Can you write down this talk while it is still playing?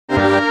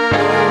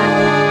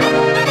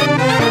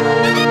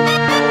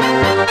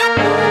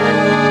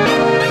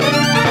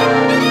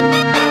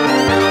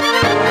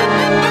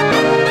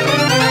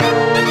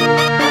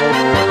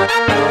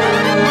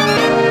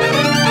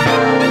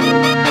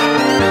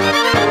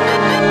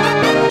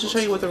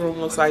you what the room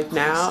looks like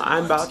now.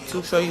 I'm about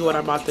to show you what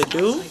I'm about to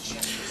do.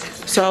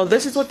 So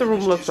this is what the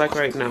room looks like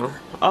right now.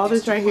 All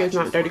this right here is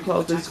not dirty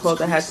clothes. This is clothes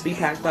that has to be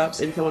packed up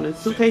into one of the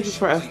suitcases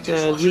for us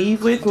to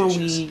leave with when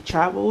we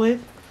travel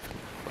with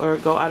or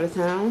go out of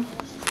town.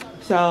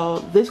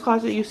 So this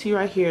closet you see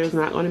right here is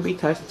not going to be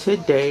touched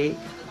today.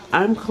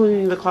 I'm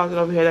cleaning the closet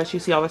over here that you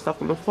see all the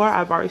stuff on the floor.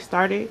 I've already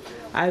started.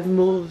 I've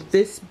moved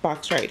this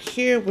box right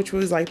here, which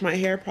was like my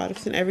hair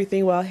products and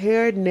everything. Well,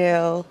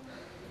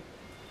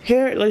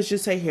 let's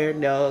just say hair,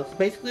 nails.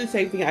 Basically the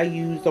same thing I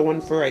use the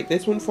one for right,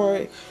 this one for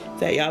it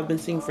that y'all been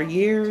seeing for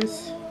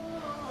years.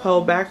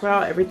 Whole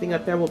background, everything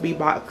up there will be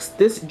boxed.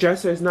 This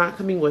dresser is not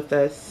coming with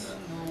us.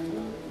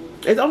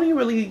 It's only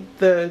really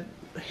the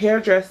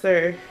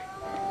hairdresser,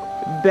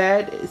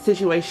 bed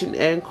situation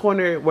and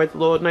corner where the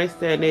little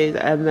nightstand is,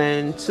 and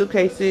then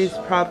suitcases.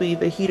 Probably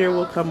the heater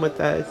will come with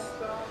us,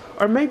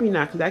 or maybe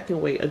not, because that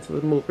can wait until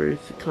the movers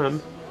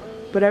come.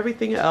 But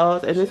everything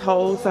else and this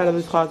whole side of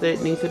this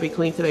closet needs to be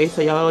cleaned today,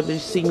 so y'all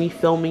just see me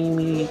filming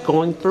me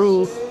going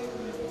through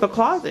the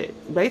closet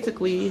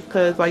basically,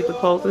 because like the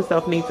clothes and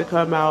stuff need to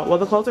come out. Well,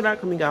 the clothes are not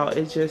coming out,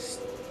 it's just,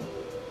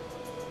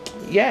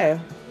 yeah.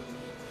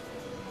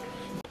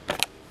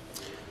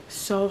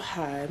 So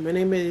hi, my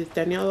name is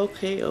Danielle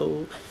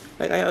OKO.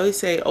 Like I always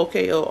say,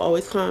 OKO,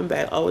 always come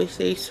back, always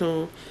stay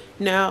soon.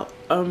 Now,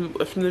 from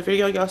the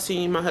video y'all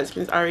seen, my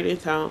husband's already in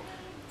town.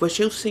 What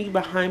you'll see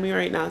behind me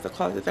right now is the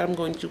closet that I'm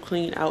going to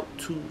clean out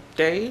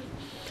today.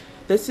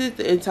 This is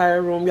the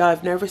entire room. Y'all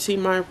have never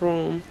seen my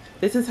room.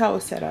 This is how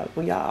it's set up.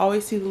 When y'all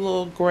always see the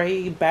little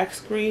gray back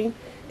screen,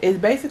 it's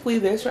basically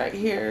this right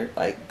here,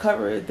 like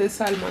cover this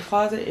side of my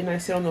closet, and I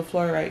sit on the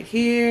floor right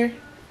here,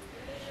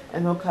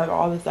 and they'll cover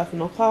all the stuff in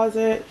the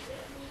closet.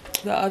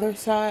 The other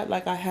side,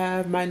 like I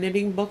have my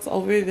knitting books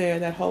over there.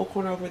 That whole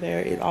corner over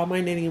there is all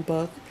my knitting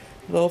books.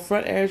 The little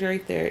front edge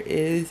right there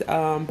is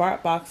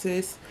bark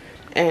boxes.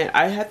 And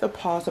I had to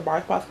pause the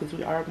bark box because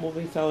we are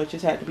moving, so it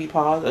just had to be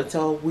paused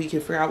until we can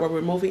figure out where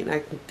we're moving and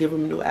I can give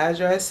them a new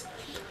address.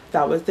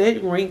 That was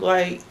it. Ring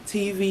light,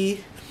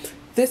 TV.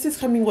 This is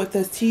coming with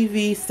us.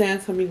 TV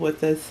stands coming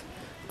with us.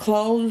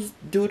 Clothes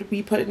due to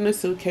be put in a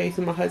suitcase,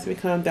 and my husband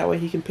comes, that way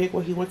he can pick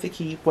what he wants to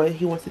keep, what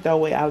he wants to throw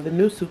away out of the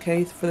new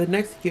suitcase for the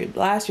next year,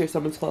 last year's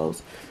summer's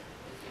clothes.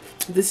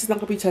 This is not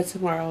going to be touched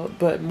tomorrow,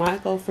 but my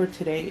goal for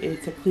today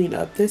is to clean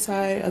up this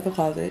side of the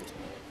closet,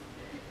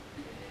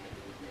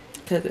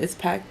 because it's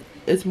packed.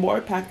 It's more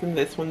packed than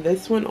this one.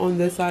 This one on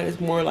this side is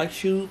more like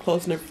shoes,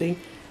 clothes, and everything.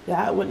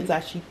 That one is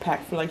actually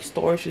packed for like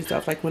storage and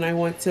stuff. Like when I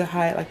went to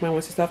hide like my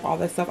winter stuff, all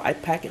that stuff, I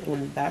pack it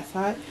on that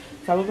side.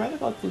 So I would rather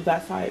go through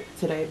that side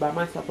today by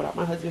myself without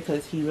my husband,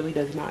 because he really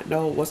does not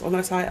know what's on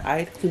that side.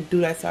 I can do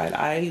that side.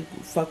 I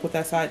fuck with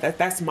that side.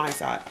 That's my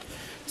side.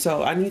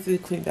 So I need to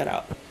clean that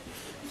out.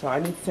 So I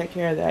need to take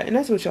care of that. And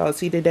that's what y'all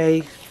see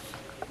today.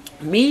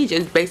 Me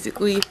just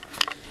basically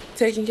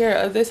taking care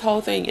of this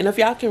whole thing. And if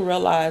y'all can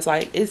realize,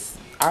 like, it's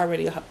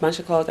already a bunch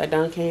of clothes that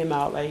done came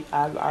out. Like,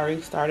 I've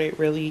already started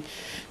really.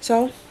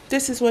 So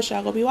this is what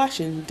y'all gonna be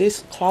watching.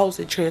 This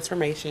closet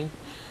transformation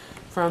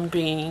from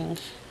being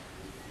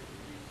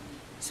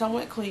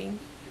somewhat clean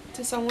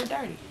to somewhat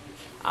dirty.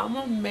 I'm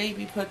gonna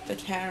maybe put the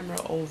camera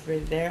over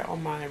there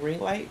on my ring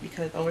light,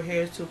 because over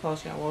here is too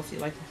close. Y'all won't see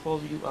like the full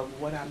view of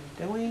what I'm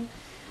doing.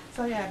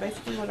 So yeah,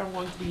 basically what I'm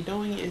going to be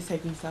doing is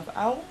taking stuff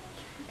out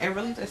and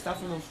really the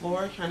stuff on the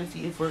floor, trying to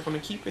see if we're gonna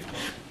keep it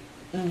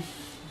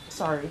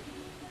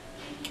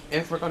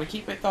if we're gonna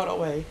keep it thrown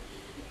away,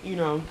 you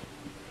know,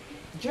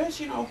 just,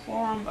 you know,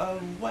 form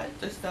of what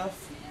the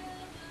stuff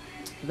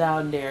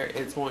down there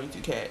is going to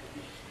get.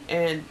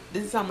 And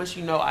this is how much,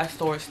 you know, I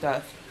store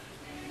stuff.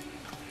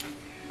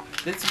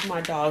 This is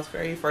my dog's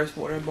very first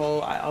water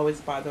bowl. I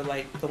always buy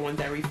like the ones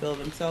that refill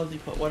themselves. You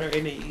put water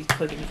in it, you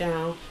put it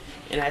down,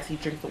 and as he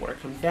drinks, the water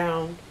comes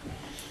down.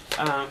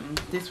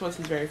 This was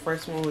his very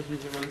first one, which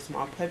was a really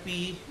small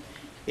puppy.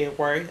 It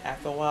worked.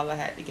 After a while, I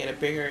had to get a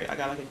bigger. I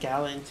got like a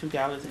gallon, 2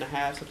 gallons and a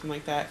half, something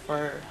like that,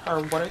 for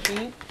her water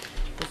thing.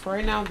 But for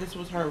right now, this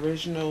was her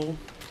original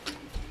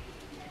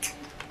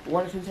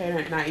water container,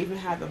 and I even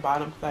have the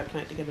bottom because I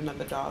plan to get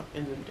another dog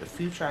in the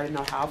future. I didn't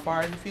know how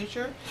far in the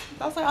future,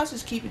 so I was like, I'll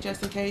just keep it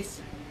just in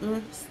case.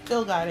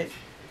 Still got it.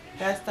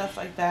 That stuff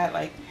like that.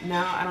 Like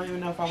now, I don't even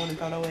know if I want to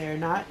throw it away or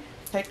not.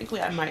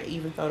 Technically, I might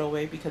even throw it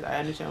away because I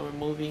understand we're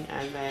moving,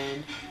 and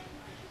then,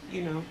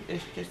 you know,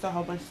 it's just a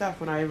whole bunch of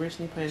stuff. When I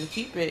originally planned to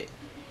keep it,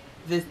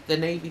 the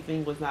Navy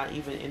thing was not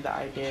even in the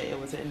idea. It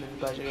wasn't in the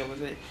budget. It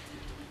wasn't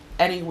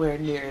anywhere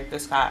near the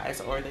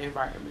skies or the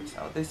environment.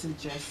 So this is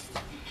just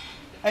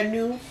a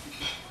new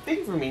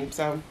thing for me.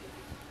 So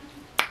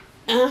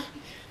y'all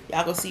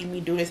gonna see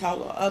me do this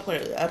whole up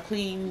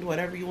clean,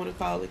 whatever you want to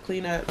call it,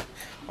 clean up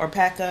or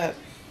pack up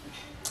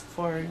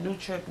for a new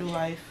trip, new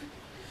life.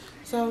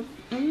 So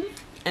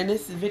and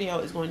this video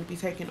is going to be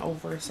taking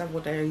over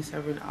several days,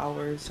 several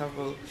hours,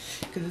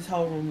 because this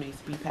whole room needs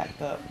to be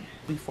packed up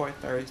before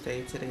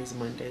Thursday. Today's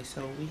Monday,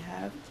 so we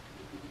have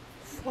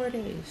 4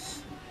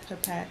 days to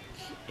pack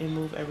and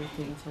move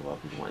everything to what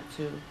we want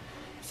to.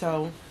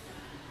 So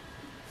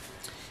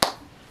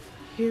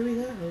here we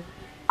go.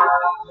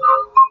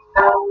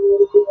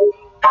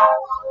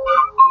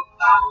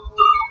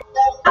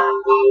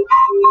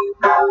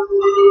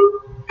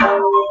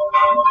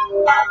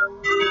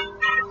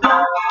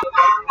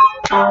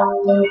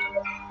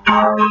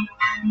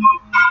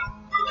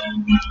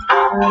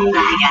 But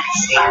I gotta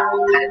say, I'm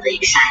incredibly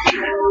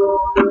excited.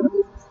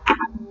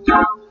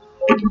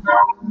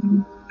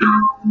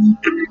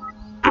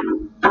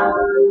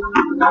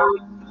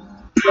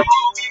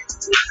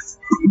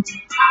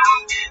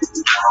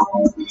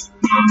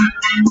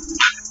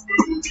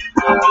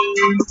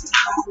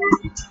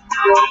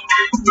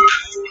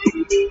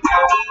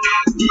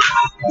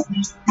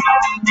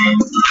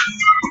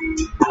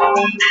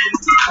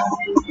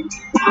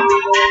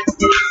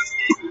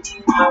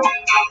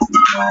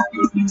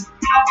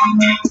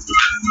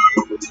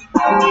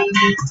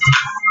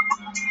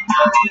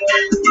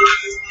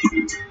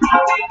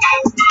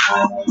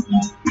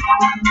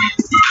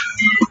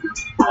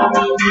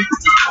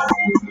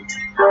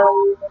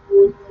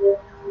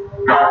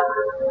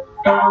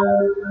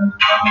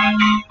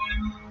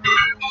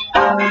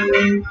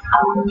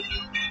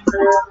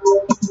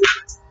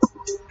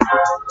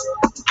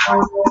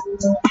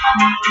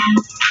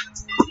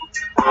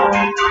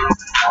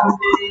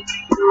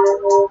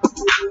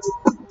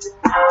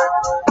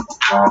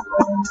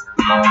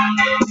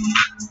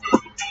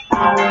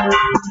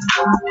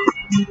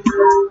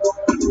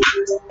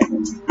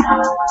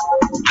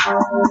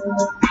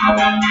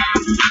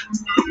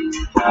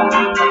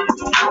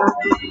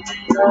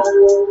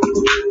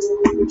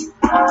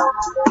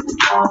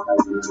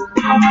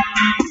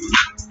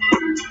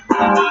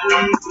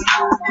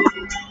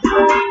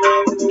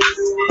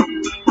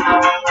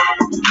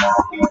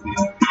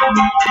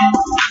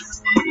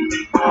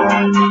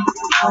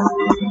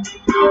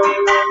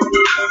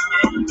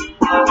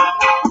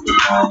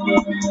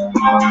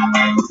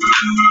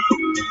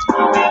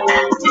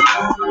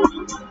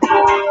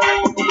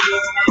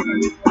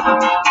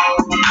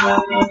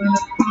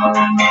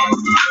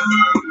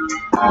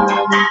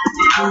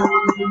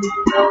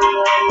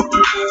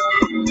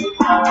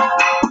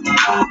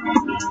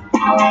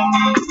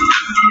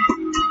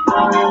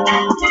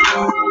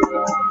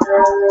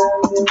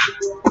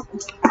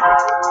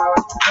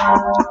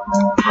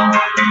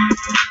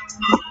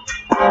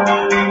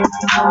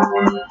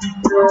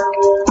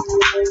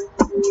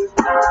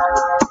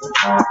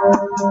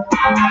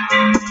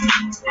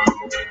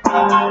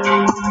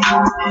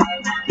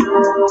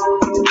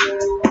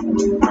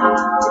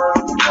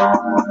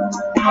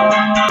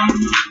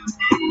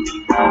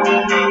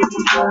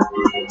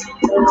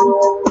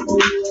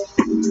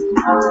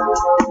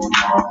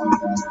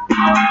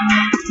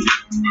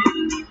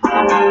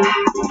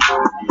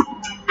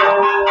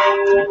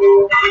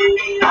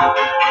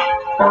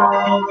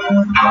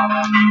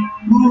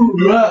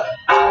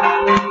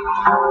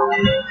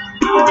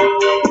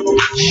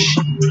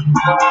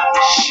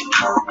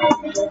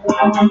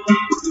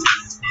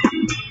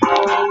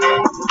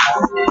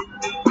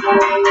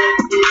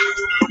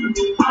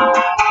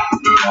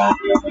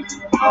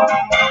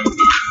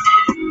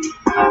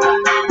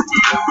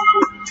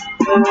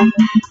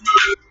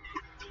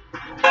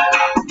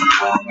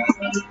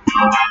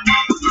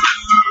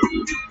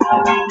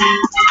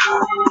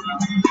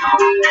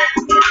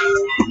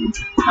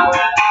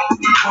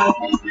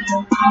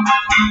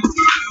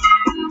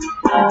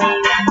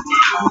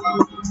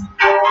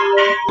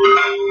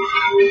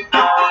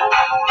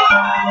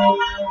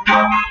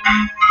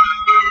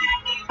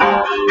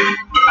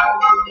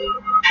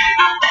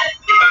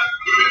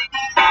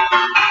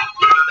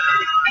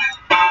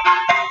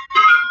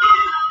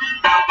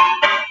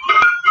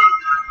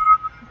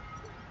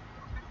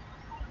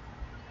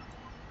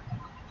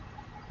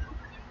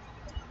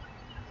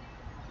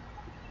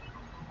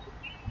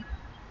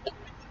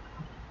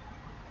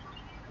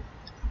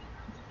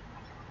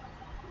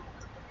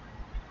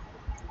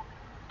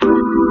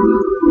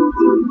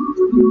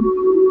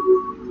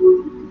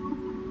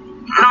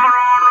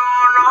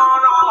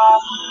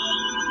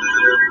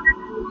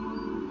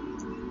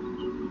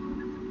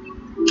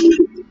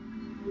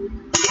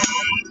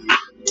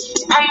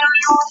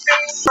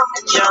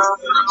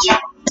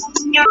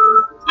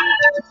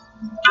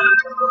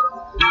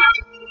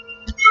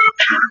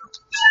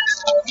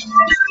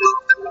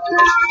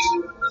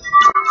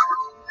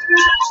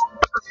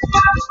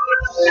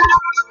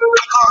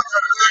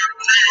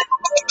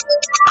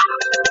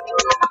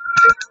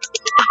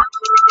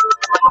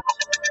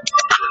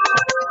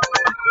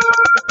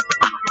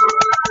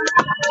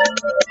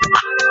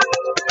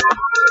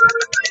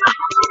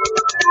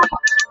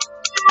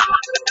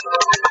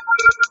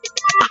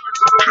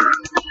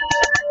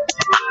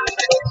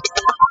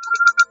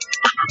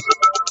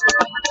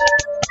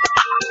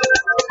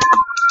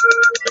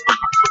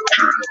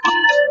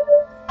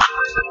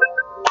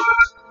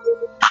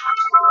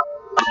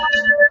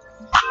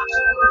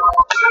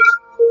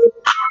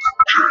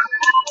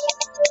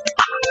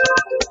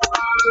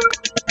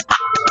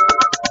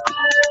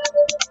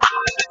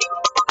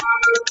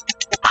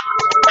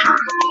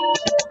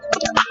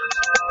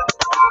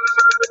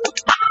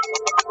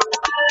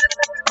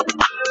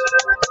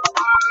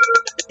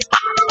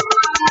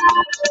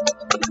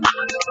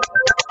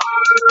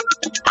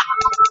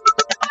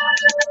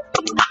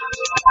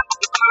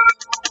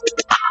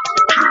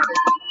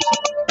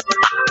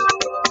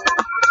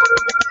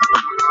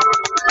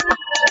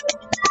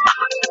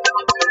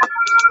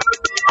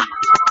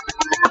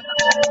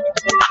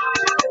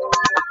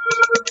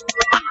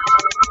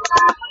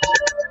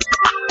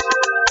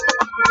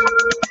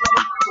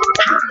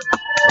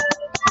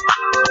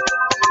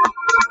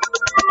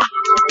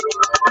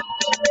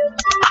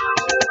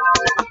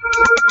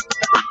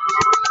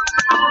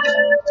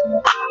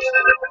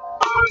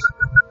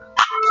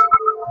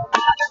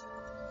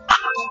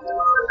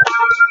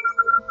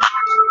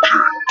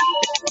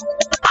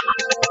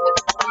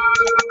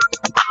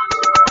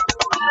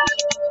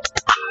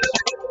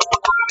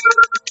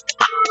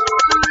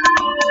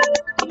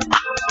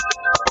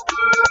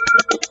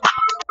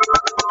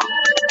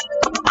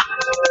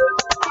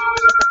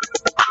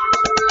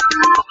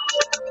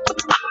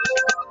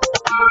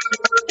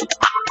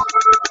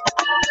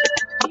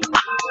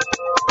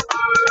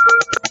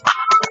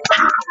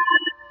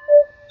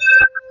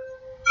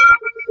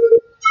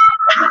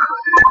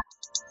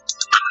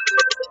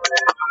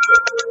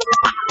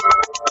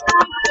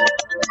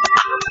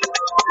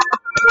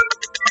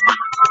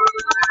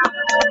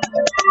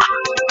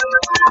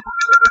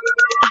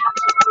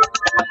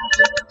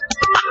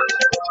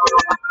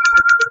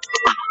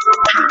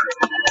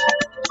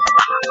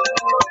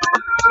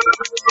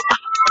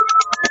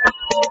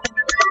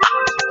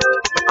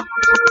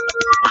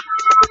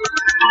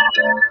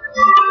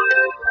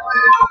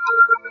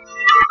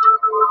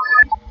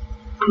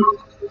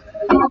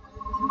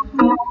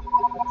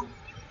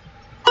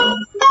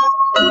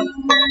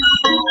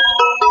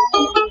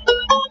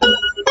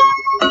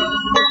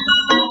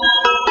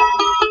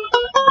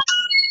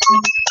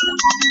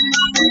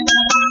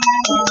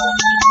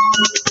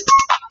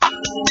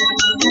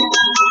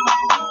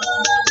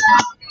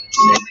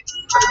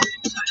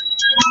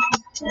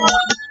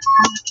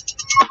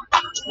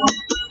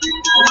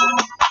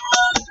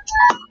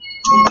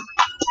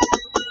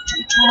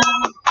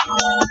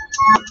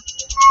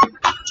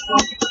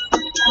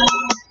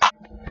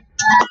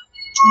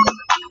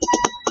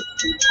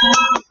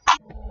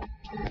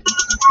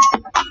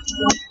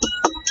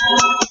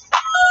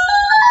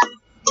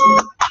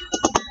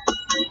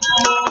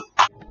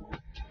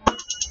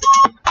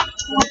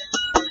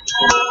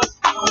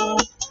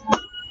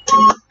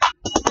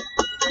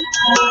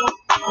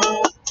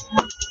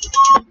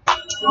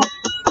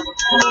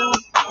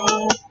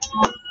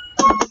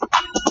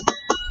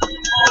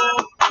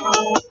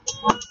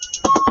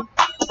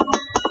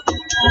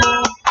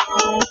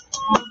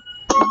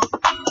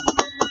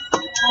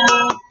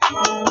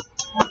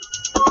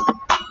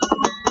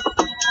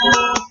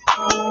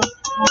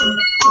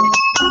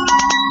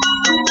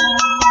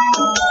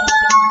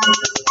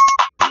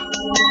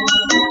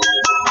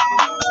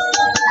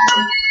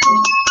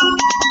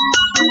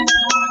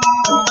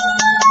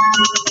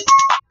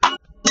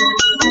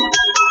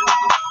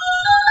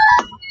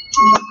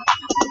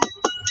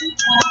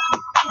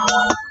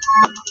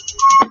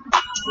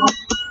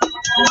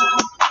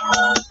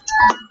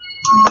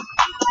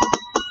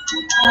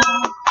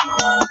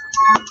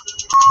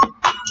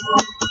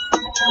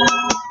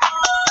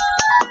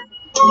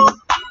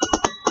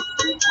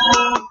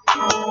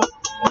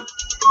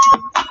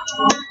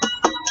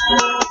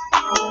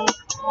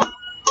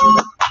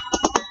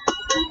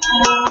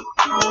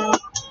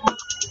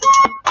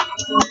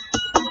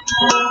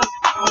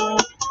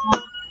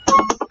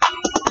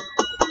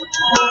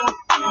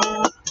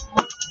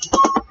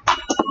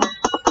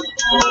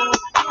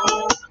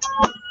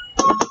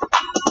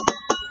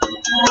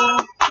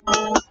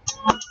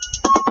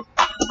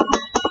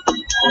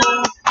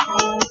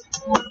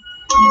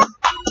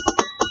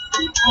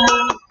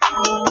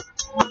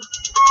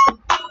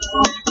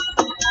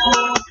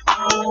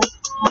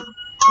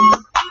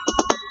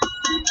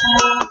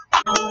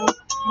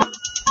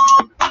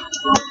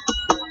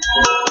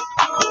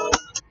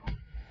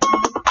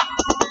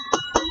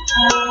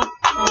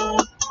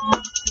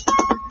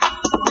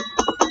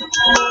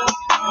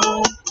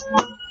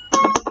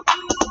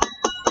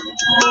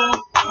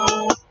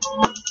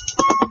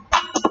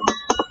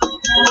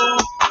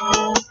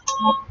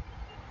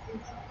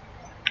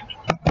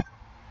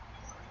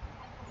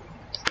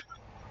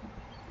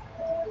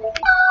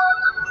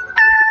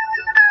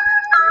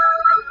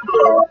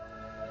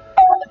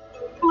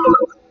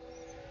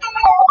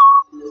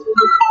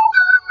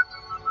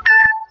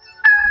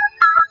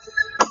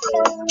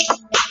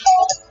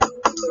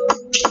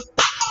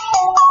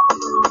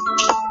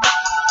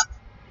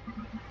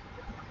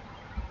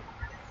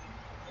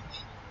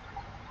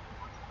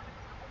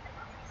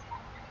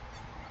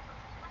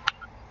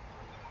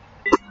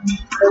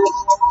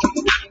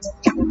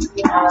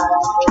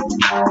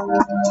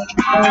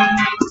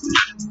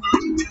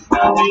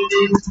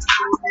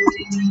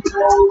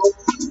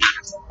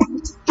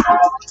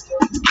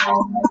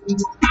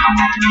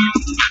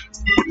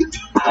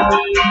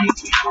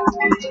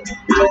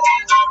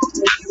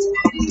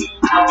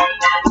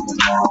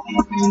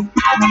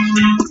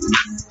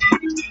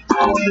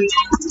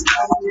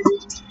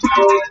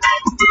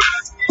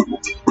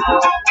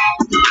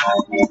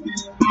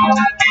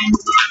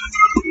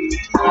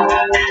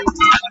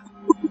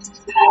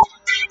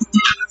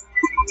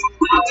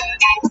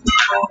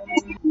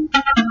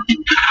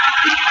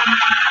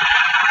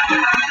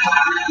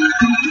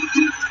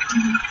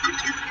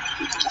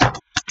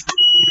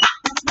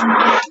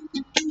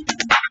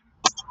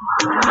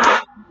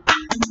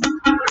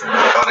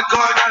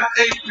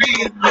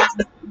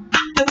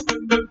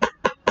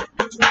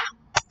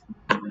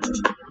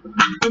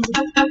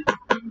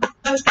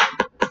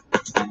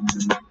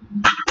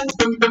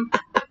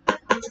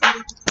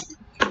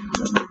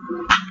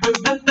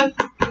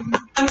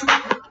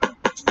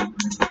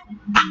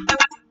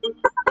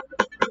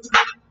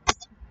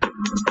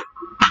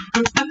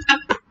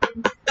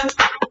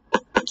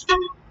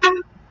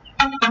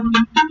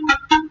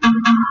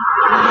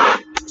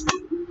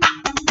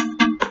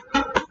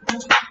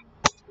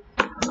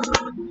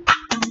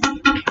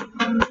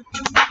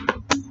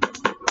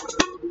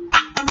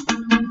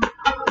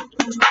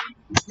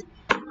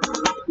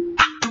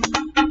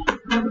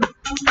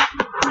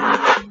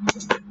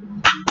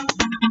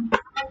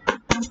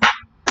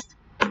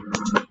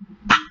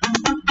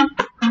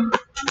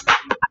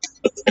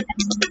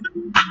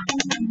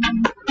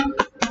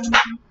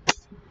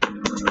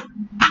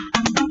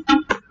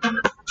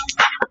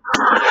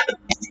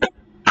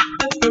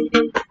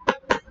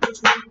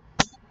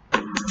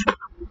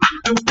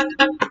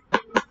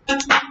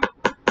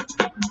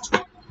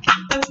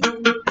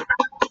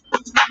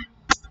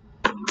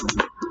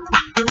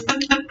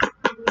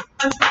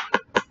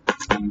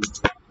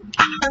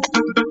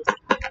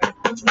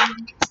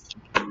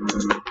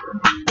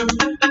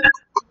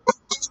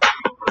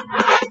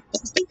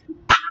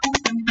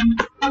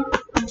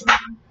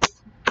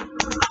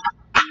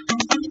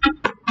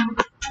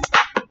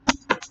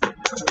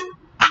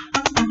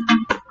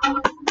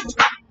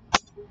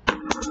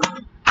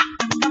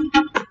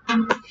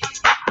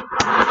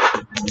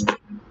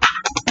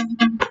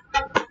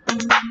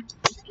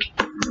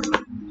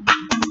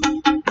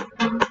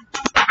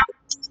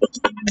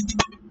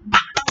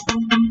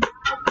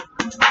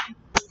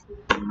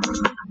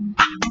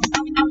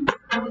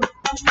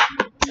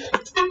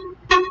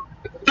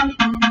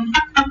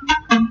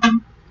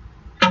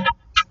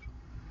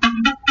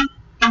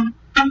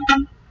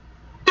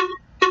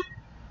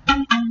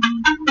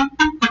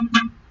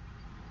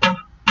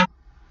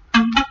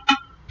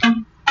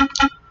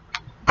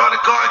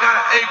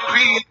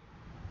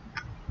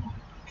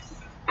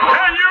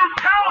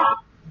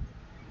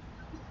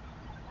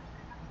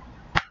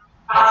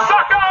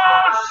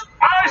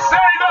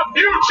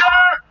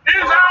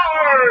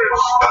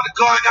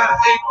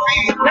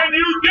 Can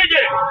you dig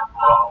it?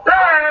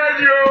 Can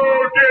you dig it? Can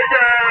you dig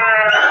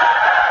it?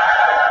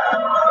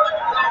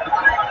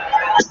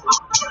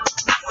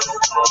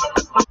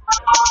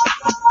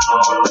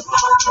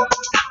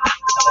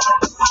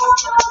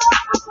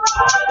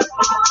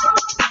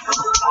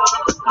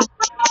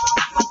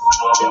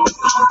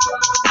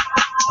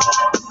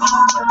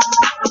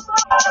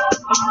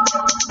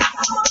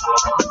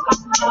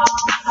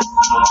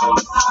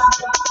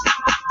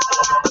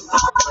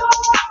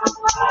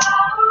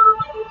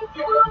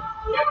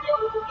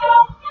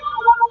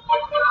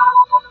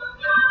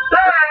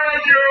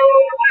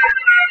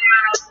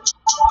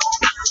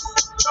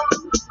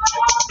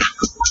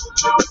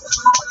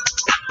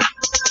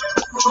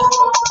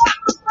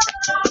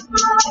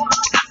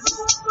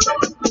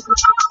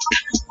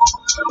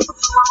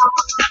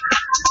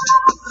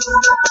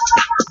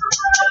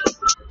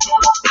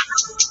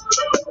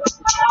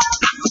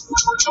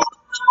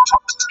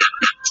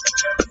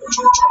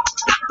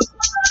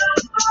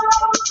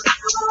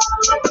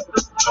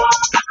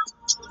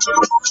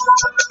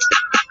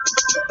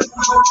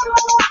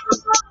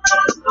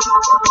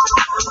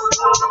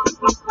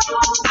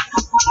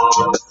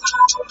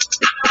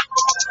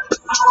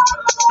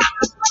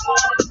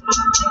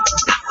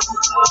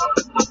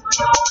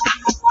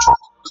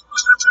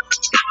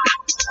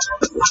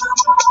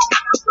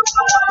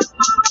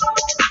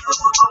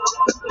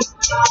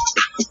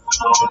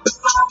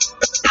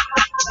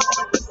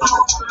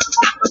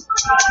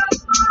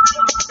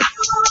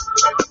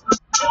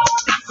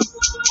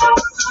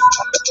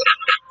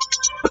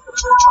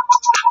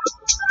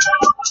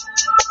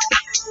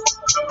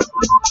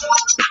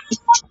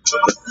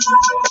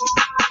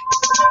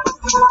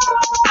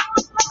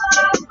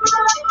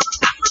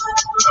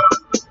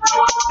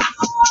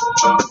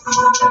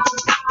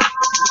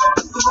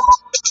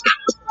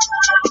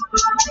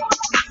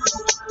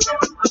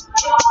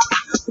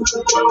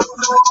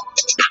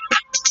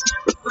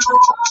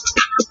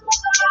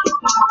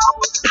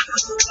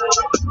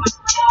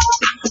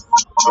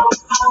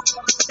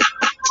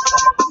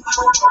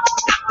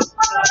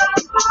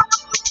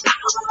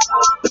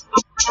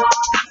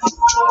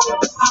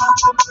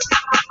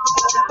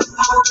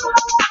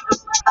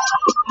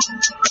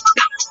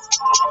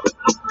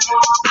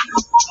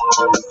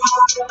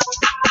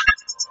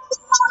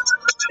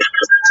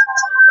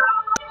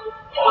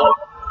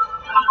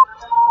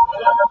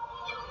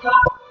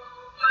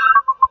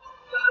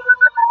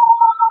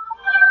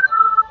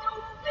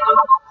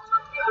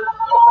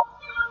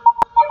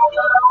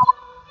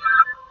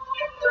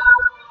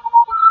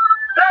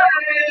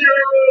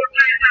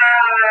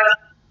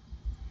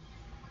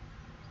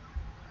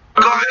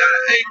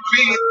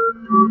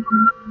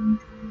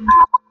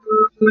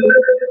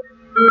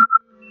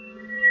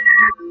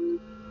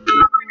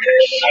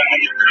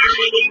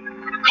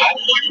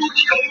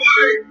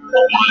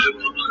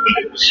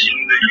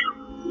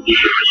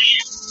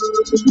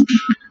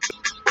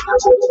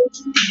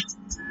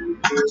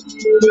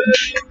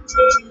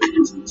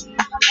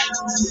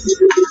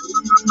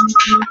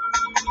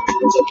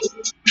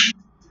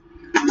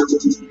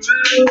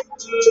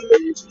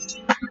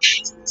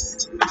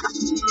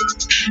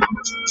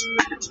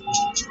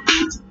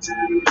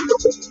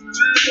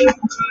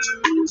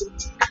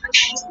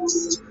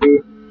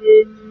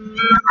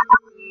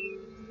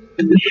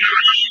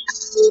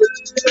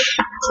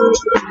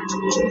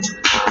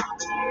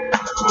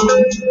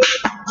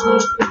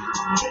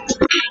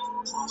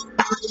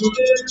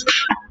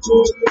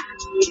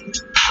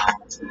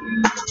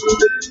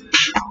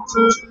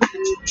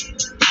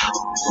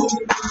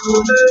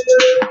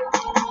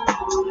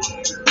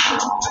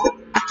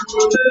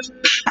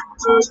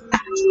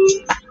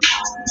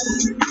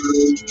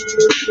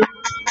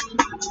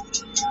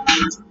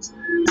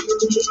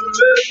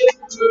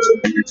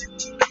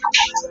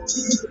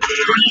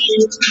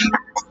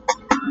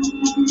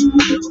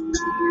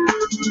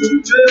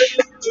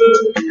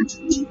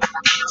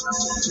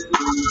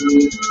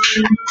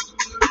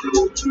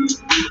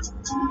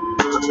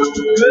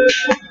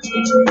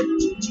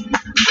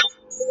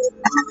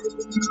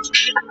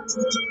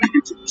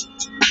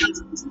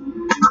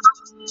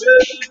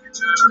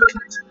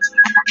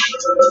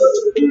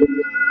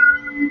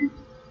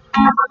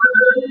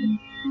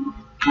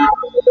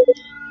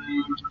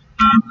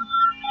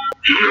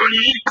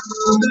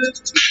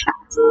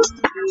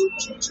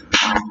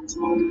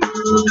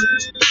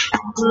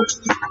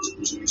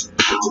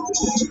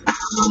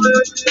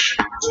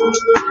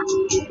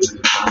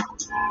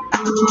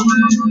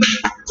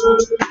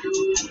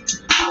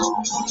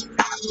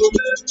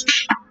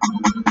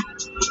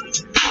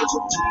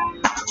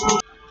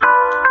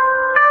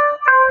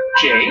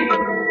 Jake?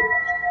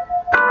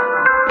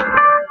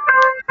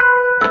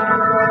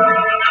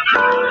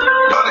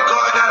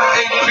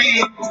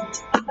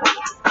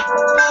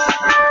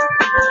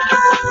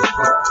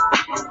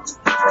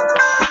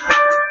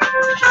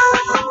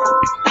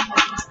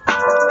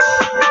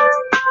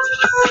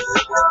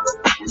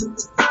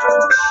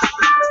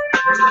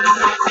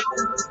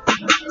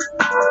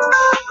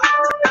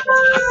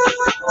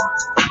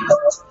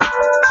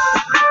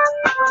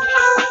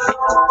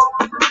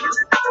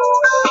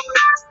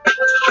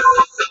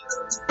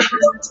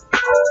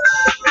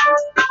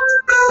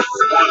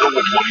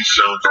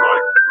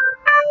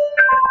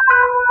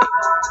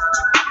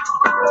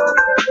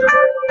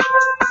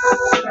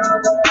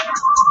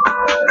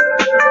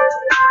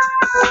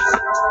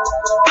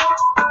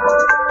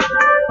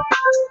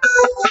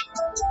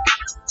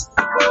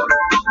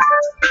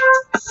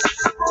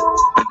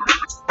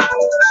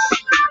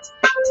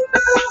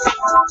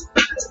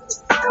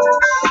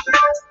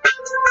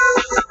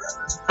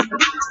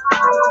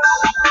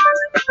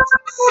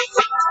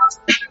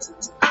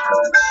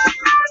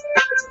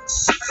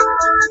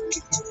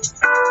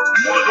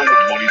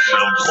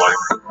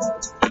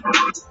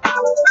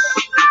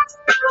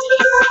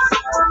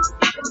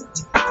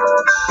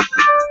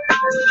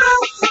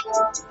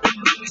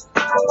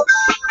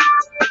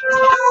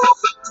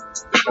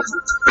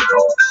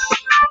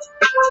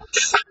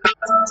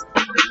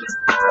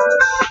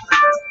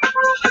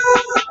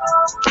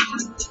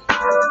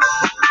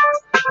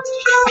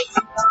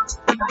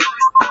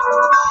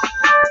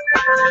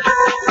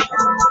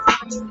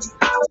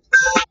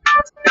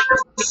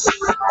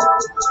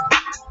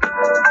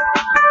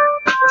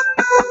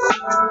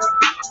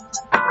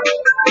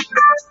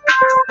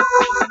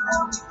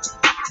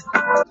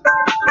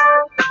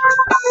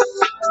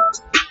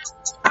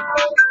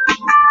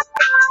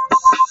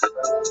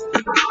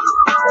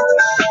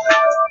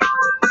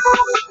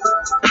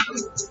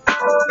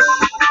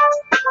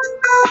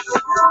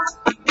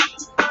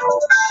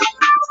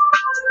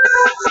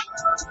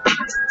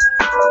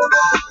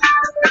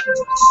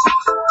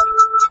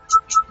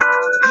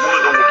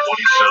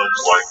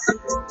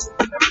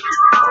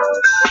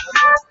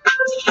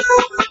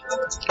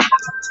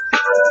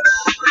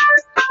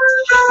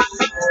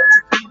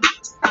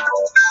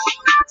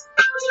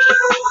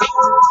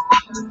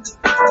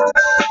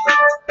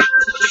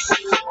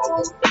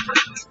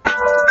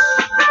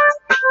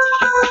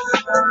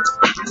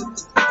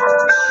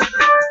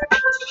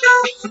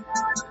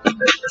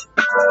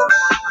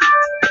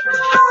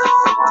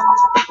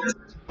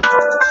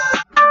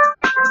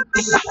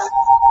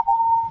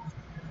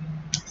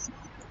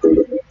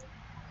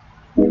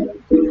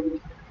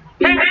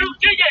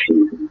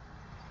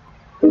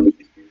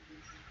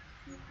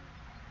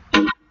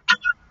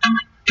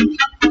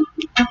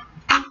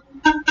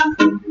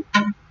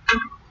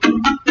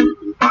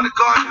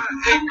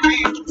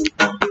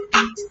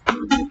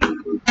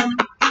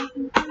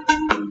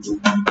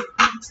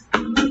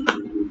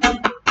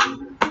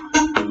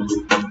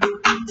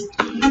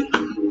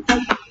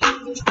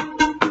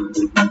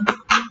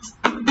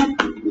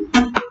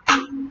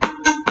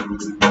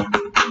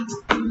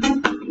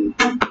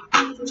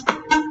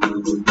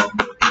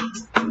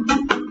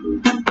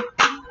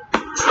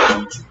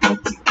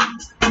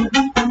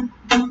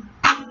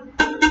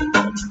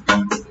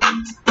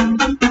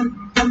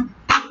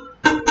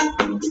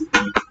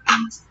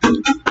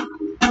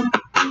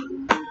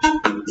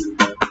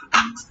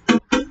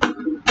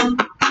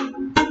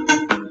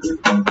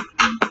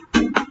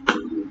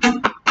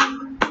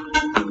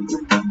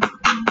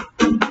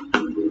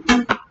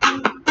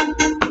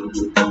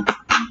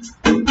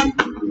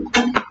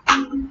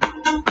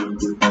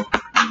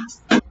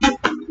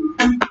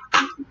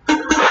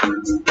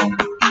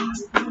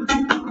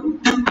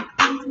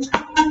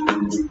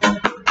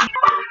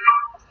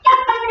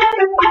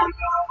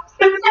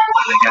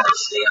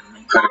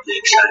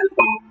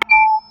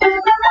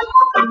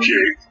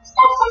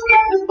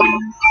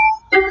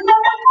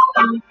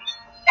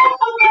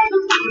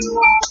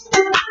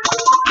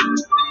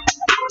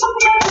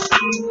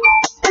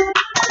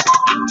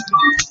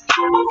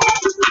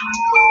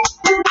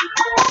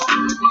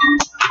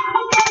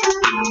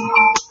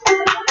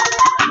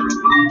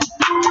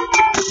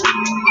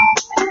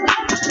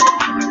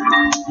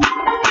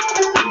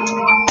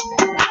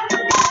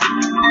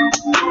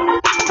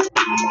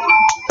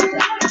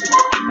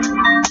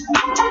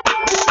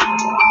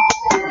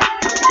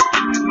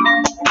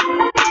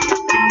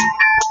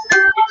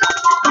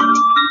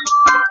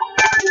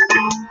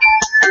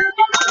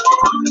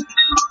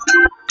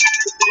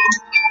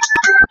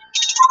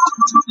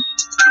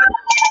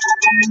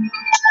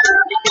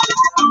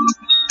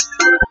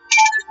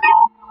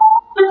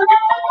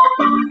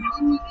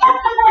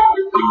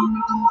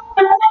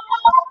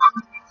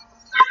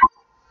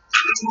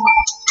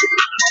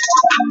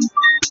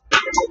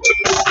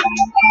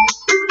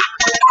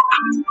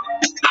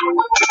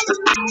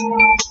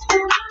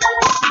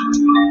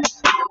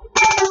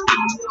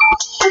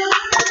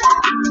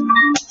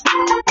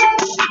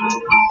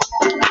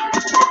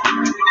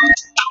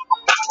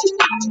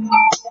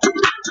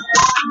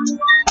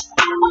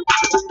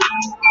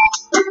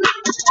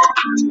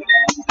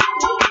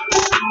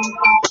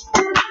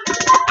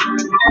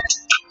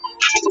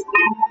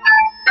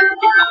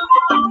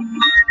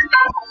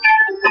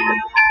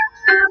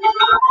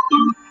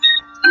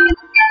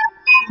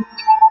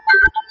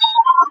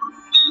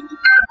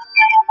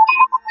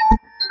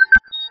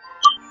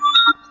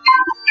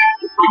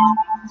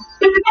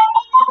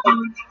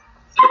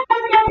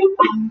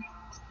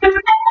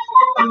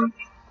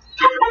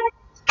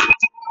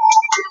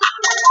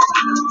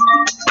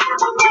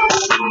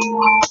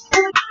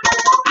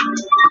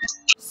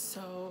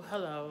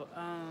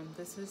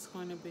 this is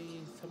going to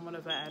be somewhat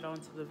of an add-on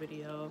to the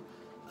video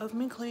of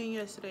me cleaning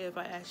yesterday if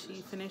I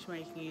actually finished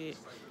making it.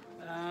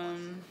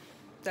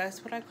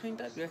 That's what I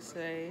cleaned up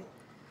yesterday.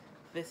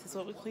 This is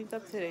what we cleaned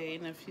up today,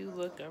 and if you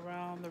look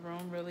around the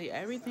room, really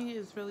everything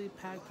is really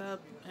packed up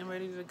and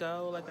ready to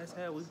go. Like I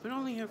said, we've been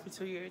only here for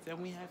 2 years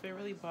and we haven't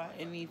really bought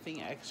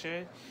anything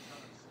extra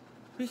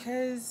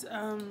because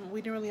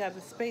we didn't really have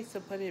the space to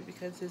put it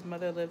because his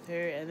mother lived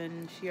here and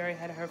then she already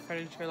had her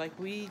furniture. Like,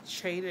 we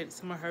traded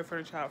some of her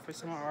furniture out for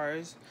some of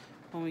ours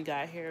when we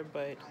got here,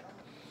 but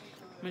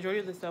majority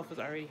of the stuff was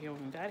already here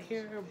when we got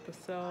here.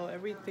 So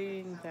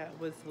everything that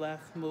was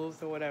left,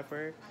 moved or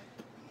whatever,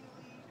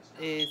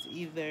 is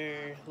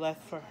either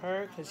left for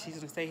her because she's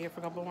gonna stay here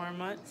for a couple more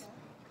months,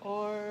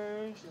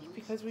 or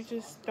because we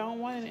just don't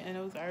want it and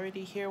it was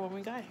already here when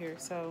we got here.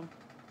 So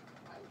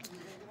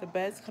the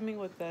bed's coming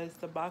with us.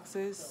 The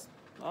boxes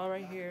all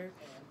right here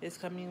is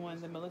coming when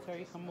the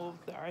military come move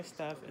our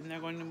stuff, and they're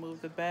going to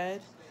move the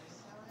bed,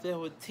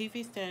 the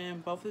TV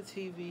stand, both the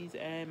TVs,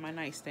 and my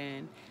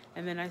nightstand.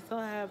 And then I still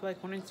have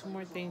like 1 or 2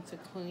 more things to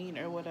clean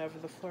or whatever.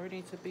 The floor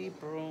needs to be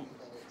broomed.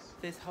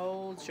 This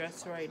whole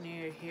dresser right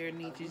near here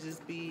needs to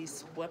just be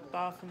swept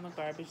off in the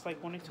garbage.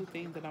 Like 1 or 2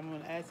 things that I'm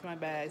going to add to my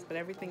bags. But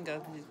everything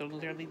else is going to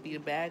literally be a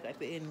bag at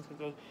the end. It's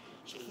going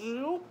to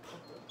go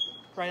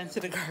right into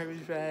the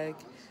garbage bag.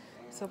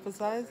 So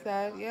besides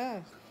that,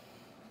 yeah.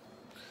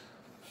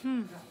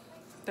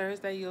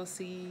 Thursday you'll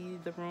see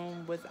the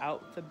room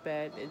without the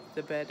bed.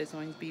 The bed is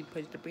going to be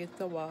pushed against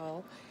the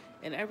wall.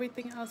 And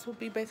everything else will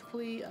be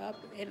basically up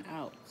and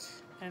out.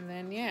 And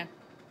then, yeah.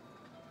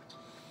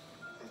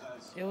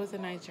 It was a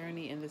nice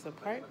journey in this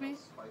apartment.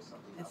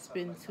 It's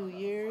been 2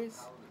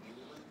 years.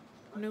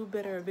 New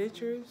better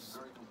adventures.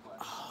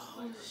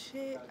 Oh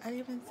shit, I didn't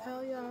even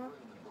tell y'all.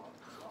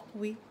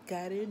 We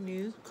got a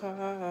new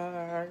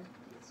car.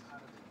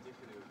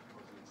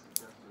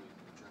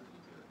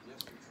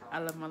 I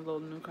love my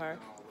little new car.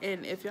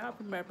 And if y'all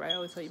remember, I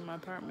always tell you my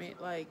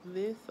apartment, like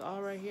this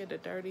all right here, the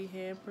dirty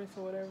handprints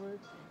or whatever.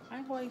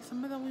 I'm like,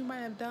 some of them we might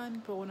have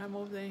done, but when I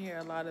moved in here,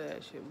 a lot of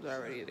that shit was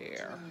already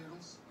there.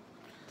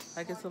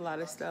 Like, it's a lot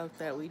of stuff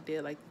that we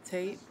did, like the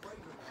tape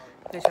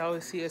that y'all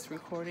always see us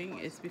recording.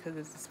 It's because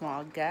it's a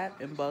small gap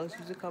and bugs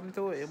used to come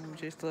through it, and we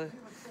just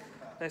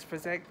let's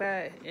protect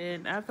that.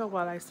 And after a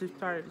while, I just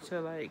started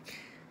to like,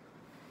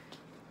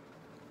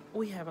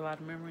 we have a lot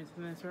of memories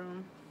in this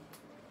room.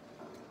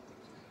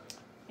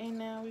 And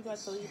now we about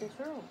to leave this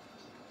room.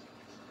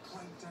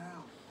 Break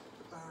down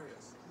the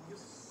barriers. You're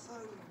so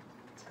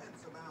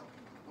tense about.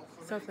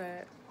 So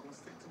sad. I will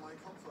stick to my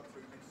comfort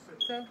food and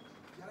fit. So,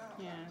 Get out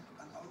yeah.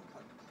 and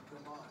open your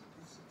mind.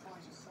 You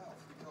surprise yourself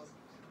because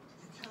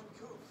you can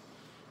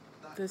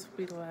cook. This will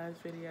be the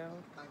last video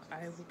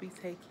I will be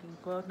taking.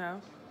 Well,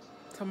 no.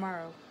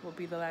 Tomorrow will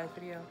be the last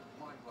video.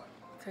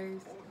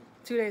 Today's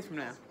 2 days from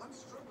now. I'm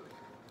struggling.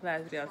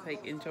 Last video I'll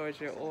take in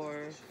Georgia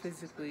or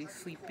physically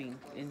sleeping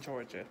in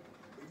Georgia.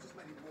 We've just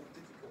made it more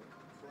difficult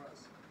for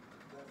us.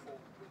 Therefore,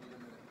 we need a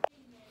minute.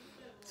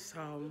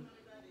 So,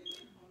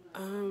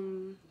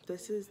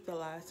 this is the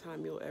last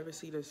time you'll ever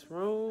see this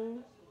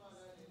room.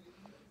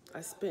 I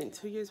spent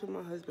 2 years with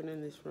my husband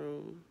in this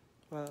room.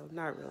 Well,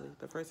 not really.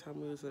 The first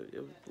time it was a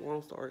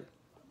long story.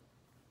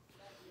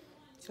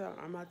 So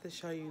I'm about to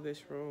show you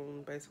this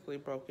room basically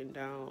broken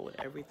down with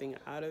everything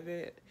out of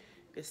it.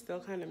 It's still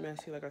kind of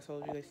messy. Like I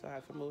told you, they still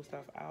have to move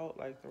stuff out.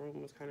 Like, the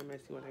room was kind of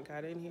messy when I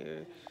got in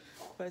here.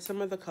 But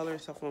some of the color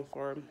stuff on the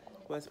floor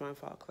was my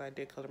fault because I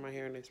did color my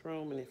hair in this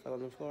room and it fell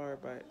on the floor.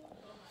 But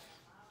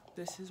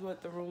this is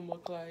what the room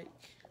looked like.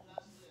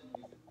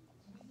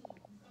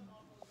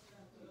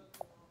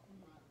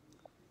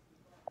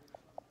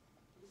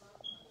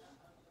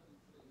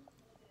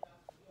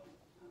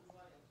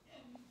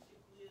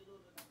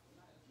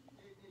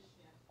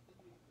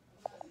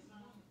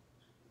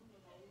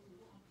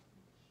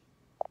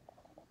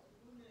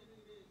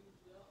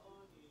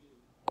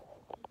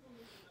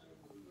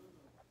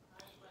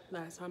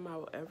 Last time I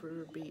will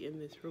ever be in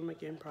this room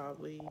again,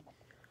 probably.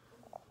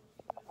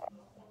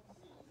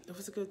 It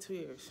was a good 2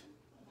 years.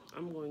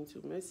 I'm going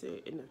to miss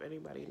it, and if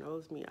anybody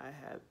knows me, I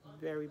have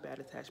very bad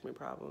attachment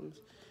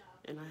problems,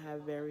 and I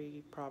have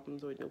very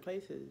problems with new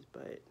places,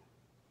 but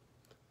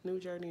new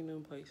journey,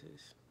 new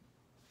places.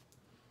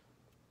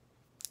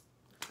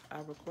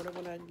 I'll record it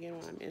when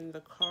I'm in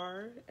the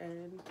car,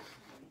 and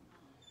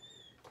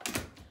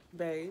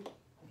babe,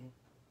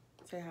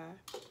 say hi.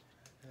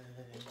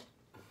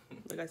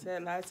 Like I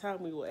said, last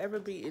time we will ever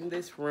be in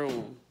this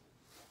room,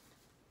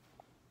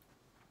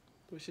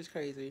 which is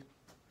crazy.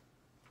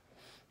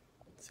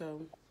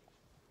 So,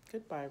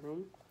 goodbye,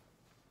 room.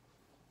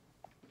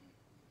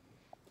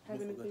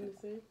 Have anything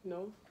to say?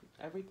 No.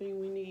 Everything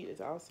we need is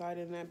outside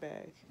in that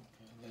bag.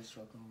 Okay, let's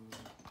rock and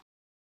roll.